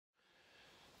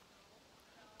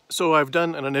So I've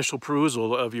done an initial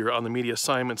perusal of your on the media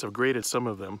assignments. I've graded some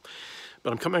of them,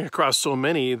 but I'm coming across so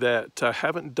many that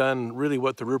haven't done really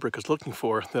what the rubric is looking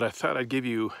for, that I thought I'd give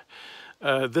you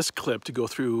this clip to go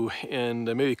through and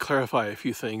maybe clarify a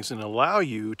few things and allow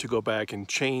you to go back and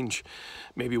change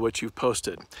maybe what you've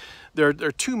posted. There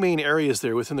are two main areas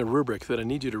there within the rubric that I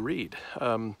need you to read.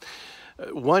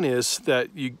 One is that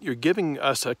you're giving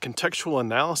us a contextual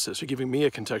analysis, you're giving me a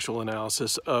contextual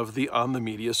analysis of the on the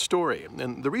media story.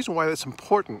 And the reason why that's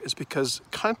important is because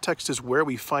context is where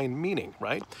we find meaning,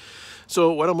 right?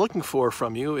 So what I'm looking for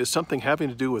from you is something having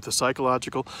to do with the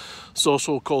psychological,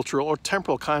 social, cultural, or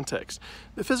temporal context.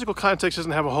 The physical context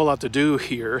doesn't have a whole lot to do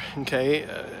here, okay?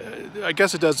 I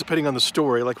guess it does depending on the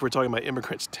story, like if we're talking about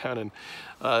immigrants down in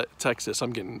Texas.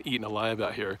 I'm getting eaten alive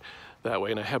out here that way,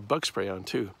 and I have bug spray on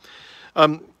too.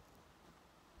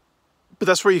 But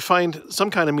that's where you find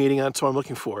some kind of meaning. That's what I'm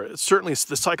looking for. It's certainly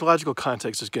the psychological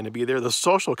context is going to be there. The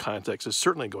social context is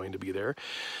certainly going to be there,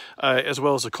 as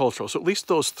well as the cultural. So at least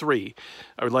those three,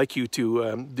 I would like you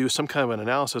to do some kind of an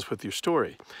analysis with your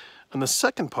story. And the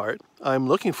second part, I'm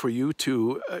looking for you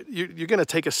to, you're going to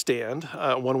take a stand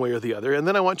one way or the other, and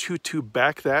then I want you to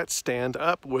back that stand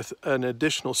up with an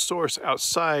additional source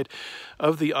outside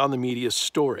of the on the media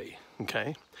story,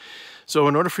 okay? So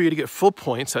in order for you to get full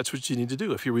points, that's what you need to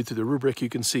do. If you read through the rubric, you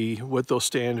can see what those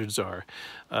standards are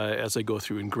as I go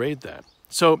through and grade that.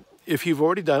 So if you've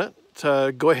already done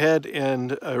it, go ahead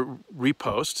and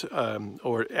repost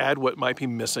or add what might be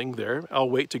missing there. I'll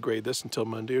wait to grade this until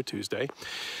Monday or Tuesday.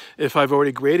 If I've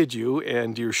already graded you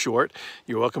and you're short,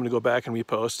 you're welcome to go back and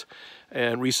repost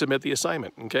and resubmit the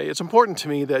assignment, okay? It's important to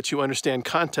me that you understand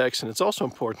context, and it's also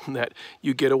important that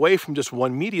you get away from just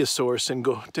one media source and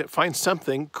go to find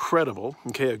something credible,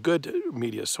 okay, a good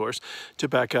media source to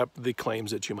back up the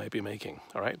claims that you might be making,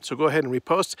 all right? So go ahead and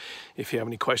repost. If you have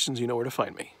any questions, you know where to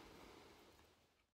find me.